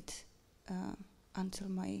won't wait until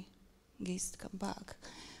my yeast come back.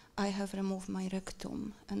 I have removed my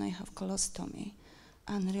rectum and I have colostomy,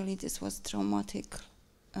 and really this was traumatic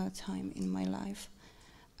time in my life.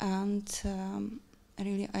 And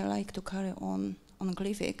really I like to carry on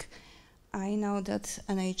Gleevec. I know that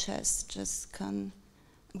NHS just can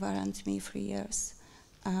guarantee me 3 years.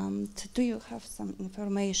 Do you have some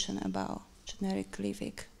information about generic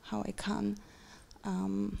Gleevec, how I can?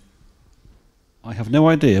 I have no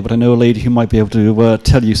idea, but I know a lady who might be able to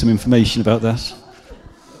tell you some information about that.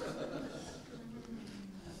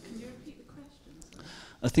 Can you repeat the question?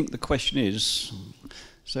 I think the question is,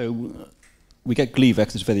 so we get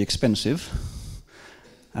Gleevec that's very expensive,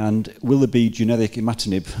 and will there be generic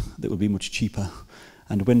imatinib that will be much cheaper?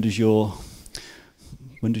 And when does your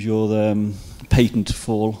patent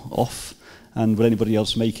fall off? And will anybody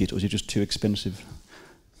else make it, or is it just too expensive?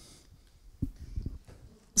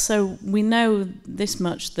 So we know this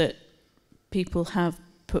much, that people have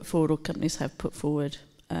put forward, or companies have put forward,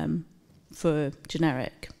 for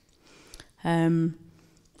generic.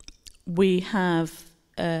 We have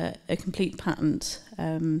a complete patent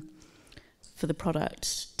for the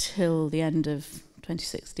product till the end of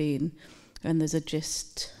 2016, and there's a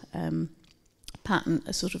GIST patent,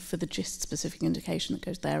 a sort of for the GIST specific indication that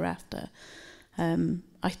goes thereafter.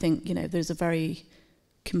 I think, you know, there's a very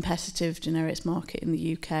competitive generics market in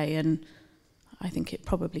the UK, and I think it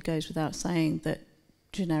probably goes without saying that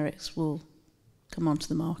generics will come onto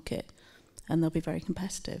the market and they'll be very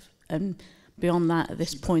competitive. And beyond that, at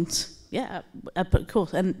this point, Yeah, but of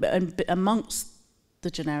course, and amongst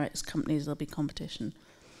the generics companies, there'll be competition.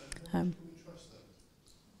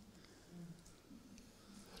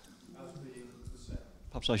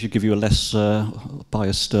 Perhaps I should give you a less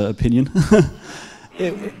biased opinion.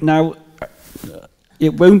 Now,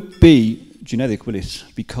 it won't be generic, will it?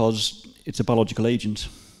 Because it's a biological agent.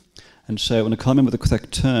 And so, and I can't remember the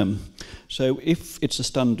correct term. So if it's a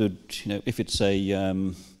standard, if it's a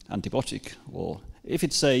antibiotic, or if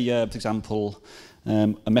it's a, for example,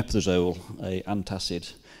 omeprazole, a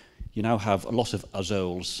antacid, you now have a lot of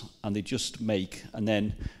azoles, and they just make, and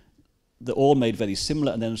then they're all made very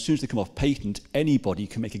similar, and then as soon as they come off patent, anybody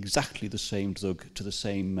can make exactly the same drug to the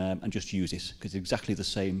same, and just use it, because it's exactly the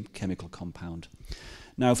same chemical compound.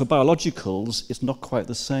 Now, for biologicals, it's not quite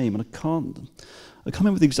the same, and I can't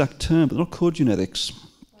remember the exact term, but they're not called generics.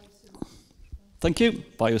 Thank you.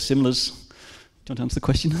 Biosimilars. Do you want to answer the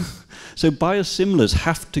question? So biosimilars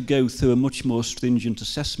have to go through a much more stringent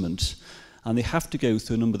assessment, and they have to go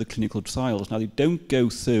through a number of the clinical trials. Now, they don't go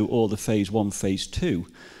through all the phase 1, phase 2.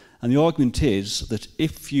 And the argument is that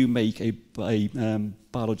if you make a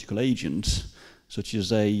biological agent, such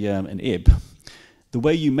as an IB, the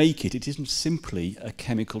way you make it, it isn't simply a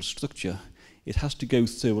chemical structure. It has to go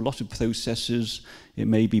through a lot of processes. It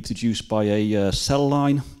may be produced by a cell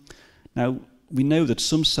line. Now, we know that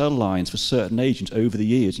some cell lines for certain agents over the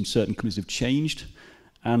years in certain companies have changed,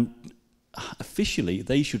 and officially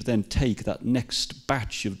they should then take that next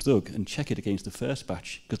batch of drug and check it against the first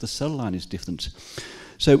batch, because the cell line is different.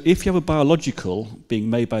 So if you have a biological being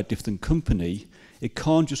made by a different company, it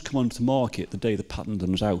can't just come onto the market the day the patent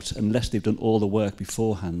runs out unless they've done all the work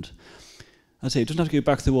beforehand. I say it doesn't have to go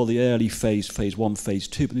back through all the early phase 1, phase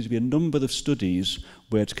 2, but there's to be a number of studies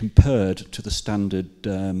where it's compared to the standard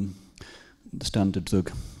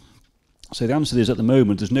drug. So the answer is, at the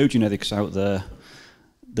moment, there's no generics out there,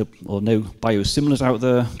 or no biosimilars out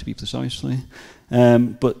there, to be precisely.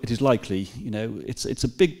 But it is likely, it's a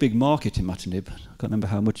big market in imatinib. I can't remember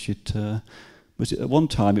how much it was. At one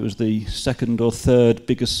time, it was the second or third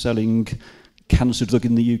biggest selling cancer drug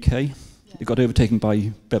in the UK. Yeah. It got overtaken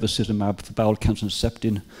by bevacizumab for bowel cancer and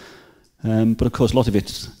septin. But of course, a lot of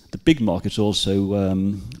it, the big market's also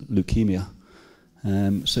leukemia.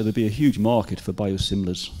 So there'll be a huge market for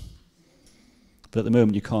biosimilars. But at the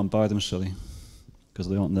moment, you can't buy them, sorry, because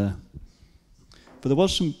they aren't there. But there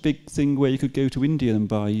was some big thing where you could go to India and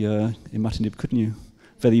buy imatinib, couldn't you?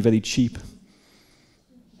 Very, very cheap.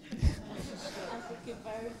 I think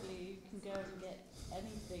invariably you can go and get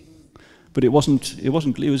anything. But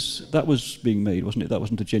that was being made, wasn't it? That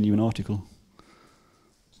wasn't a genuine article.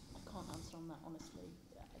 I can't answer on that, honestly.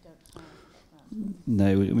 I don't have that. No,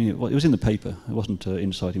 I mean, it was in the paper. It wasn't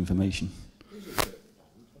inside information.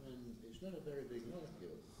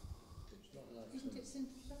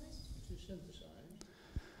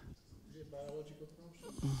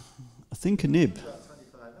 I think a nib.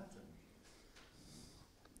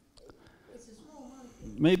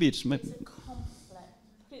 Maybe it's. It's a complex.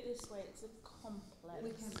 Put it this way: it's a complex.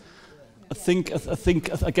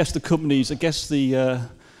 I guess the companies. I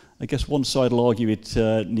guess one side will argue it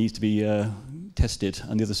needs to be tested,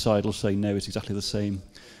 and the other side will say no, it's exactly the same.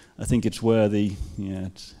 I think it's where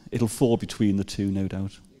it'll fall between the two, no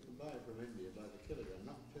doubt. You can buy it from India by the kilogram,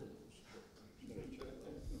 not pills.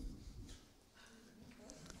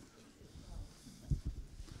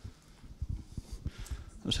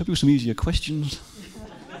 I was hoping for some easier questions.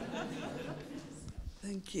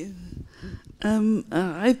 Thank you.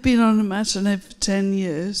 I've been on imatinib for 10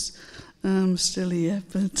 years. I'm still here,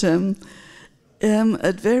 but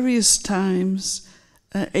at various times,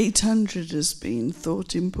 800 has been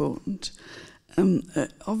thought important.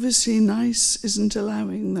 Obviously, NICE isn't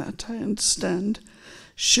allowing that, I understand.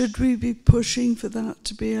 Should we be pushing for that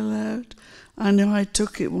to be allowed? I know I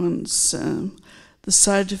took it once. The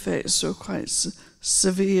side effects were quite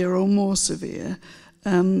severe or more severe,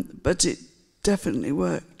 but it definitely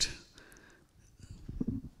worked.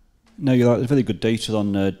 No, you're right. There's very good data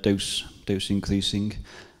on dose increasing,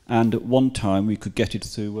 and at one time we could get it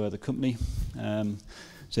through the company.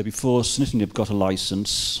 So before sunitinib got a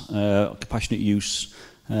license, compassionate use,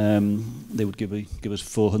 they would give us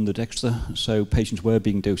 400 extra. So patients were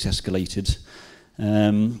being dose escalated.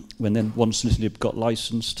 Once sunitinib got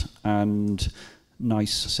licensed, and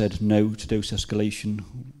NICE said no to dose escalation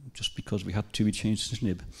just because we had to, we changed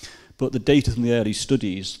sunitinib. But the data from the early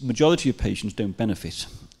studies, the majority of patients don't benefit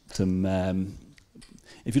from.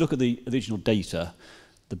 If you look at the original data,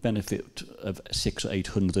 the benefit of 600 or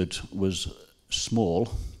 800 was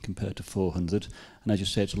small compared to 400, and as you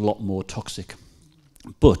say, it's a lot more toxic.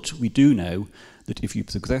 But we do know that if you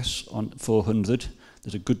progress on 400,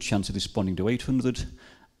 there's a good chance of responding to 800,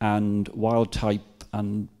 and wild type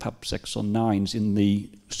and perhaps exon 9s in the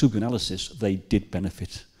sub-analysis, they did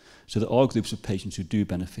benefit. So there are groups of patients who do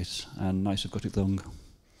benefit, and NICE have got it wrong.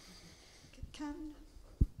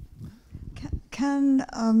 Can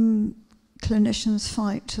clinicians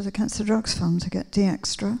fight to the Cancer Drugs Fund to get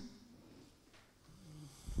D-extra?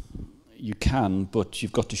 You can, but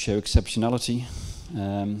you've got to show exceptionality.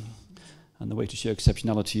 And the way to show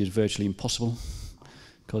exceptionality is virtually impossible,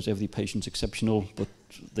 because every patient's exceptional, but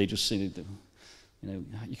they just say that,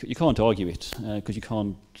 you can't argue it, because you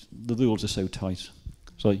can't, the rules are so tight.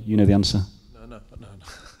 So you know the answer. No.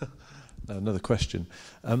 No, another question.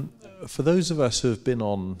 For those of us who have been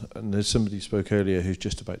on, and there's somebody who spoke earlier who's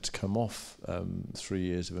just about to come off 3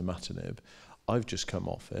 years of imatinib, I've just come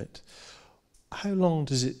off it. How long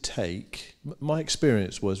does it take? My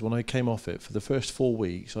experience was when I came off it, for the first 4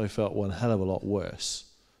 weeks, I felt one hell of a lot worse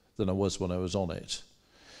than I was when I was on it.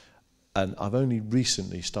 And I've only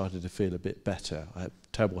recently started to feel a bit better. I had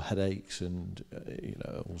terrible headaches and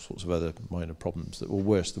all sorts of other minor problems that were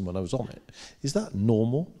worse than when I was on it. Is that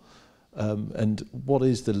normal? And what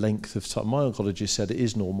is the length of time? My oncologist said it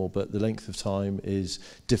is normal, but the length of time is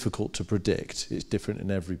difficult to predict. It's different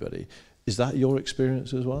in everybody. Is that your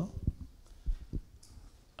experience as well?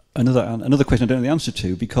 Another question I don't know the answer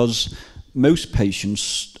to, because most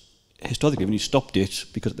patients, historically, when you stopped it,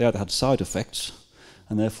 because they either had side effects,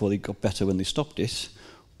 and therefore they got better when they stopped it,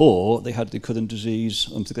 or they had recurrent disease,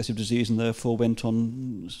 progressive disease, and therefore went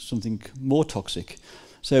on something more toxic.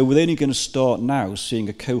 So we're only going to start now seeing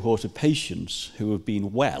a cohort of patients who have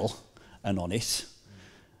been well and on it,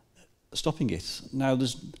 stopping it. Now,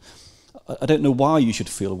 I don't know why you should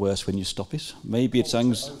feel worse when you stop it. Maybe it's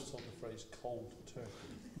anxiety. I was told the phrase cold turkey.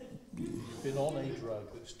 You've been on a drug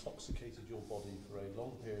that's toxicated your body for a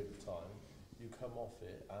long period of time. You come off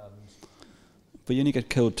it and... But you only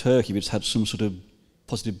get cold turkey if it's had some sort of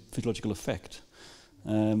positive physiological effect.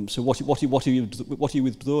 So what are you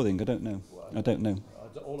withdrawing? I don't know. Well, I don't know.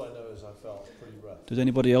 All I know is I felt pretty rough. Does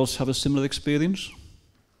anybody else have a similar experience?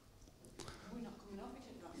 We're not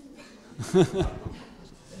coming off it.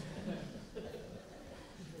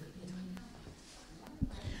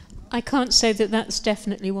 I can't say that that's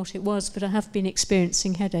definitely what it was, but I have been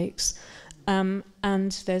experiencing headaches. And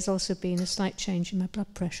there's also been a slight change in my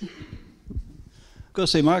blood pressure. I've got to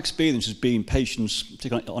say, my experience has been patients,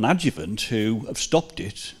 particularly on Adjuvant, who have stopped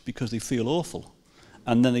it because they feel awful.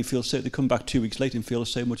 And then they come back 2 weeks later and feel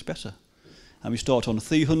so much better. And we start on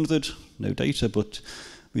 300, no data, but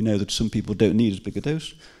we know that some people don't need as big a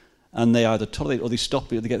dose. And they either tolerate or they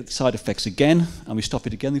stop it, or they get side effects again, and we stop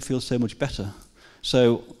it again, they feel so much better.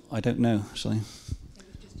 So, I don't know, sorry. It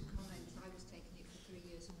was just a comment. I was taking it for 3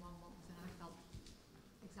 years and 1 month, and I felt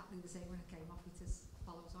exactly the same when I came off it as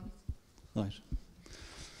while I was on it. Right.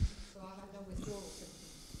 So I had no withdrawal symptoms.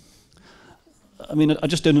 I mean, I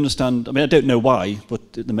just don't understand. I mean, I don't know why,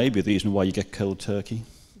 but there may be a reason why you get cold turkey.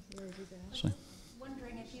 So.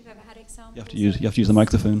 Wondering if you've ever had examples. You have to use the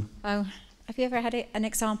microphone. Oh, have you ever had an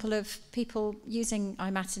example of people using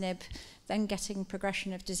imatinib, then getting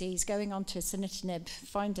progression of disease, going on to sunitinib,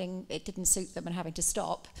 finding it didn't suit them and having to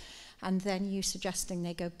stop, and then you suggesting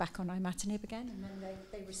they go back on imatinib again, and then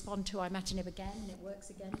they respond to imatinib again and it works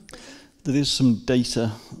again? There is some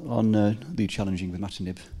data on the challenging with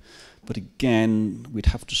imatinib. But again, we'd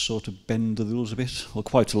have to sort of bend the rules a bit, or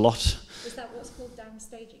quite a lot. Is that what's called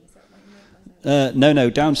downstaging? Is that what you mean by that? No,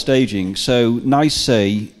 downstaging. So NICE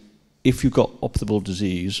say, if you've got operable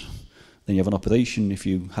disease, then you have an operation. If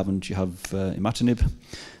you haven't, you have imatinib.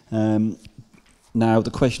 Now,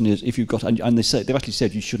 the question is, if you've got, and they've actually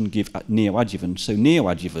said you shouldn't give neoadjuvant. So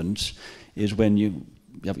neoadjuvant is when you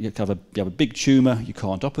have a big tumour, you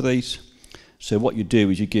can't operate. So what you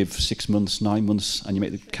do is you give 6 months, 9 months, and you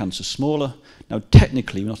make the cancer smaller. Now,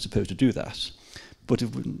 technically, we're not supposed to do that, but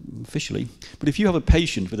officially. But if you have a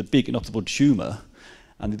patient with a big inoperable tumour,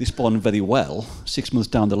 and they respond very well, 6 months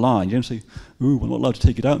down the line, you don't say, ooh, we're not allowed to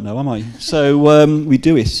take it out now, am I? So we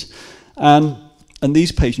do it. And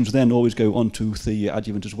these patients then always go on to the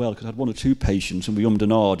adjuvant as well, because I had 1 or 2 patients, and we ummed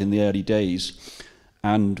and ahed in the early days,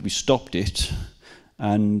 and we stopped it,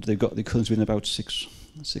 and they've got the recurrence within about 6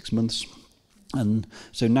 months. And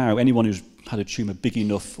so now anyone who's had a tumour big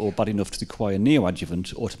enough or bad enough to require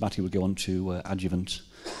neoadjuvant automatically will go on to adjuvant.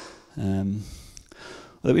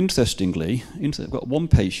 Although interestingly, I've got 1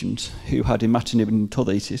 patient who had imatinib and didn't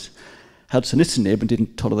tolerate it, had sunitinib and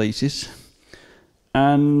didn't tolerate it,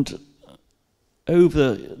 and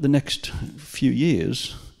over the next few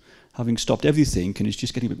years, having stopped everything, and he's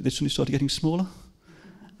just getting, they suddenly started getting smaller,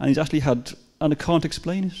 and he's actually had, and I can't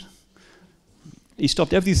explain it. He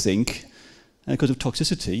stopped everything, because of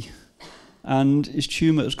toxicity, and his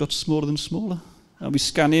tumour has got smaller and smaller. And we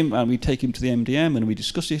scan him, and we take him to the MDM, and we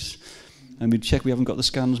discuss it, and we check we haven't got the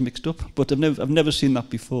scans mixed up. But I've never seen that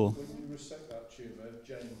before. When you resect that tumour,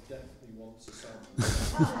 Jane definitely wants a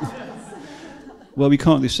sample. Well, we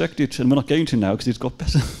can't dissect it, and we're not going to now because it's got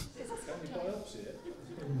better. Can you biopsy it?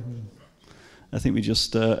 I think we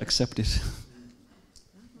just accept it.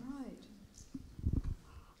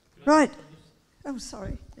 Right. Oh,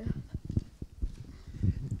 sorry.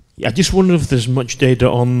 Yeah, I just wonder if there's much data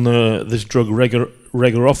on this drug,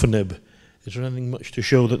 regorafenib. Is there anything much to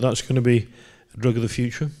show that that's going to be a drug of the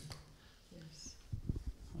future?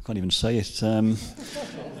 I can't even say it.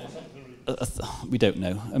 We don't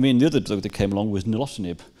know. I mean, the other drug that came along was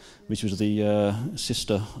nilotinib, which was the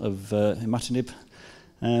sister of imatinib,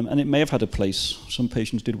 and it may have had a place. Some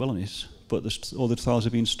patients did well on it, but all the trials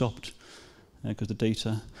have been stopped because the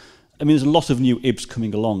data... I mean, there's a lot of new IBs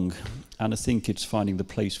coming along, and I think it's finding the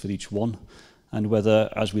place for each one, and whether,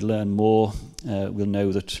 as we learn more, we'll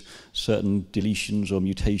know that certain deletions or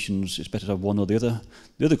mutations, it's better to have one or the other.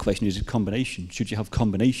 The other question is combination. Should you have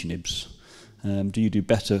combination IBs? Do you do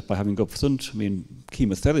better by having upfront? I mean,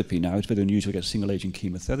 chemotherapy now, it's very unusual to get single-agent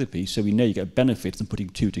chemotherapy, so we know you get a benefit from putting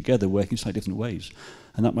two together, working slightly different ways,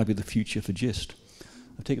 and that might be the future for GIST.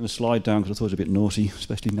 I've taken the slide down because I thought it was a bit naughty,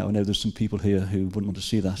 especially now I know there's some people here who wouldn't want to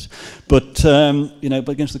see that. But, you know,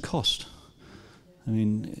 but against the cost. I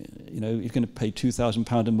mean, you know, you're going to pay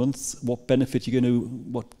 £2,000 a month. What benefit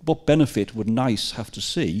what benefit would NICE have to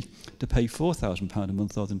see to pay £4,000 a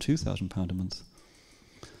month rather than £2,000 a month?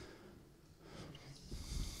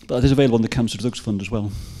 But it is available on the Cancer Drugs Fund as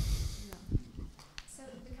well. So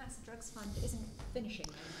the Cancer Drugs Fund isn't finishing.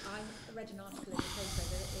 I read an article in the paper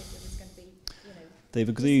that it was going to be, you know, they've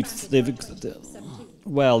agreed. They've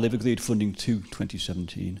agreed funding to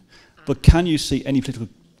 2017. But can you see any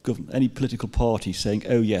political party saying,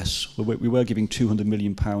 "Oh yes, we were giving £200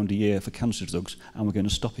 million a year for cancer drugs, and we're going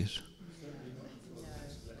to stop it"?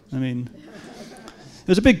 I mean, it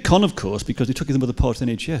was a big con, of course, because they took it from other parts of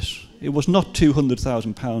the NHS. It was not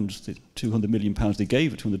 £200,000, £200 million they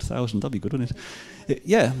gave it, 200,000. That'd be good, wouldn't it?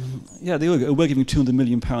 Yeah, they were giving £200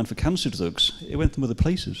 million for cancer drugs. It went from other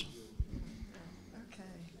places.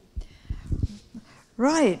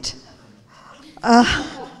 Right.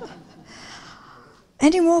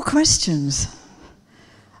 Any more questions?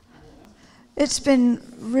 It's been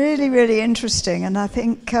really, really interesting, and I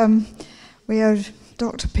think we owe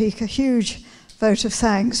Dr. Peake a huge vote of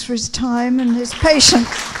thanks for his time and his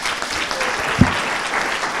patience.